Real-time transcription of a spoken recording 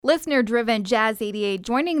Listener-driven Jazz 88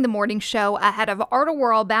 joining the morning show ahead of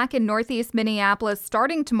Art-A-Whirl back in Northeast Minneapolis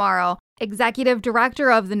starting tomorrow. Executive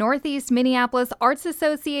Director of the Northeast Minneapolis Arts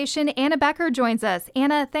Association, Anna Becker, joins us.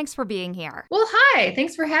 Anna, thanks for being here. Well, hi.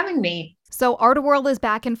 Thanks for having me. So Art-A-Whirl is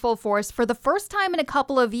back in full force for the first time in a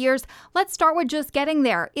couple of years. Let's start with just getting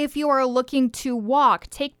there. If you are looking to walk,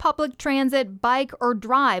 take public transit, bike, or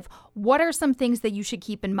drive, what are some things that you should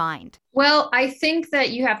keep in mind? Well, I think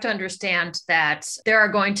that you have to understand that there are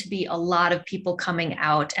going to be a lot of people coming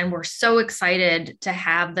out, and we're so excited to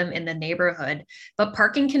have them in the neighborhood, but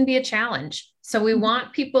parking can be a challenge. So we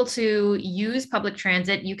want people to use public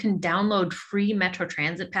transit. You can download free Metro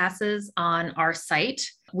Transit passes on our site.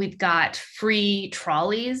 We've got free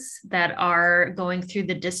trolleys that are going through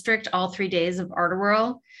the district all 3 days of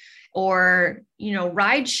Art-A-Whirl, or,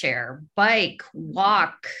 ride share, bike,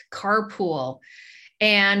 walk, carpool.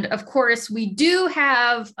 And of course, we do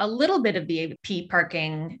have a little bit of VIP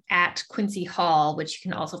parking at Quincy Hall, which you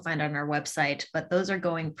can also find on our website, but those are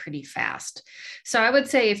going pretty fast. So I would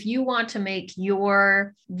say if you want to make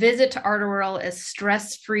your visit to Art-A-Whirl as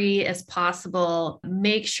stress-free as possible,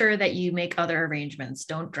 make sure that you make other arrangements.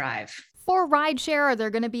 Don't drive. For rideshare, are there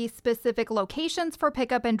going to be specific locations for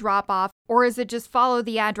pickup and drop off, or is it just follow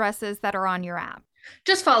the addresses that are on your app?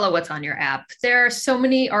 Just follow what's on your app. There are so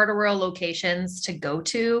many Art-A-Whirl locations to go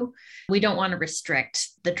to. We don't want to restrict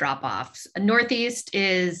the drop-offs. Northeast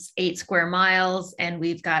is 8 square miles, and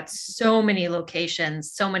we've got so many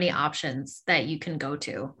locations, so many options that you can go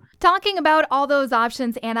to. Talking about all those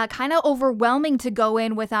options, Anna, kind of overwhelming to go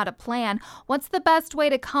in without a plan. What's the best way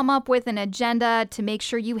to come up with an agenda to make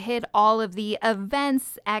sure you hit all of the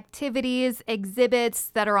events, activities, exhibits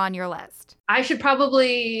that are on your list? I should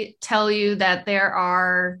probably tell you that there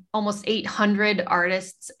are almost 800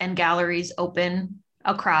 artists and galleries open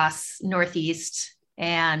across Northeast,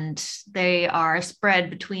 and they are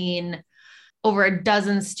spread between over a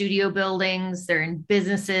dozen studio buildings. They're in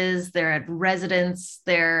businesses, they're at residents,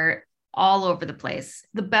 they're all over the place.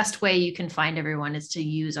 The best way you can find everyone is to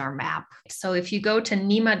use our map. So if you go to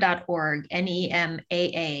NEMA.org,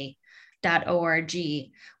 NEMAA.org,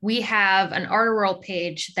 we have an Art-A-Whirl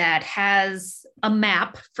page that has a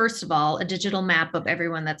map, first of all, a digital map of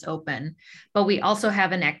everyone that's open, but we also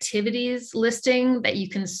have an activities listing that you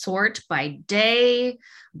can sort by day,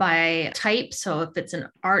 by type. So if it's an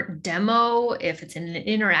art demo, if it's an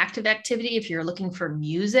interactive activity, if you're looking for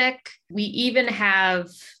music, we even have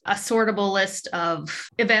a sortable list of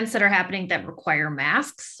events that are happening that require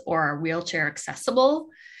masks or are wheelchair accessible.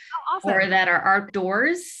 Awesome. Or that are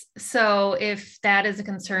outdoors. So if that is a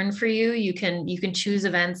concern for you, you can choose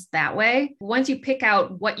events that way. Once you pick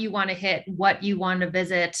out what you want to hit, what you want to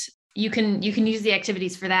visit, you can use the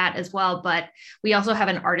activities for that as well. But we also have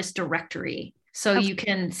an artist directory. So you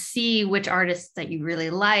can see which artists that you really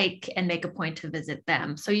like and make a point to visit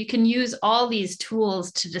them. So you can use all these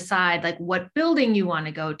tools to decide like what building you want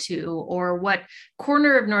to go to or what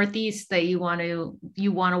corner of Northeast that you want to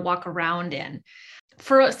walk around in.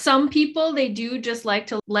 For some people, they do just like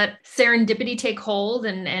to let serendipity take hold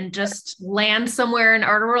and just land somewhere in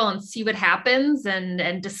Art-A-Whirl and see what happens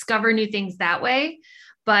and discover new things that way.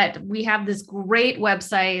 But we have this great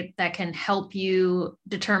website that can help you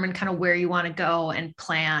determine kind of where you want to go and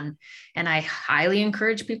plan. And I highly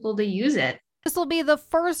encourage people to use it. This will be the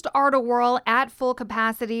first Art-A-Whirl at full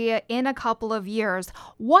capacity in a couple of years.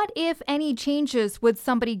 What, if any, changes would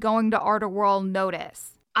somebody going to Art-A-Whirl notice?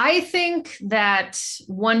 I think that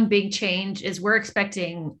one big change is we're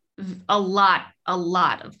expecting a lot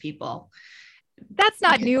of people. That's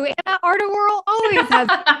not new. Art-A-Whirl always has.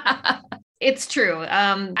 It's true.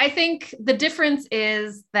 I think the difference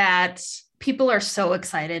is that people are so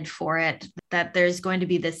excited for it that there's going to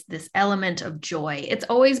be this element of joy. It's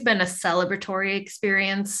always been a celebratory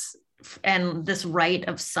experience and this rite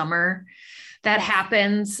of summer that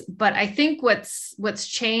happens. But I think what's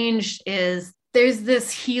changed is there's this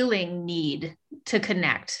healing need to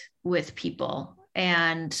connect with people.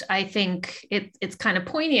 And I think it's kind of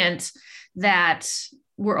poignant that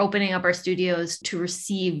we're opening up our studios to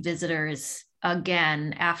receive visitors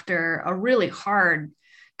again after a really hard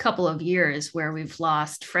couple of years where we've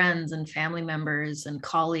lost friends and family members and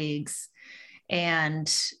colleagues. And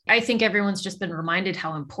I think everyone's just been reminded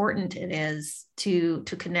how important it is to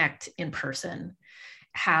connect in person,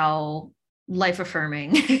 how life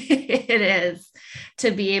affirming it is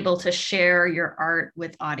to be able to share your art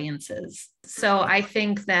with audiences. So I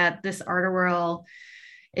think that this Art-A-Whirl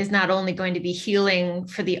is not only going to be healing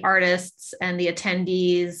for the artists and the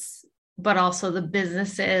attendees, but also the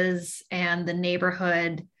businesses and the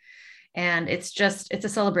neighborhood. And it's a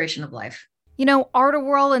celebration of life. Art of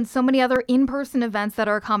Whirl and so many other in-person events that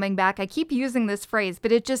are coming back. I keep using this phrase,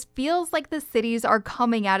 but it just feels like the cities are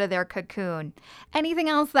coming out of their cocoon. Anything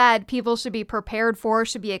else that people should be prepared for,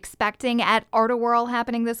 should be expecting at Art of Whirl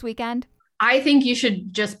happening this weekend? I think you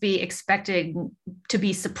should just be expecting to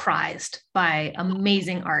be surprised by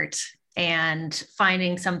amazing art and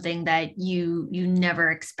finding something that you never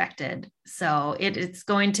expected. So it's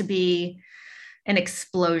going to be an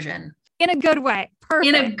explosion. In a good way. Perfect.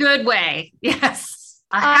 In a good way. Yes.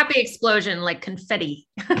 A happy explosion like confetti.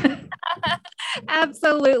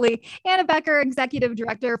 Absolutely. Anna Becker, Executive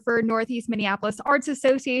Director for Northeast Minneapolis Arts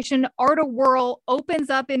Association. Art of Whirl opens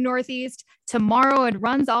up in Northeast tomorrow and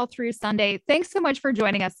runs all through Sunday. Thanks so much for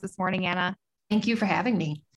joining us this morning, Anna. Thank you for having me.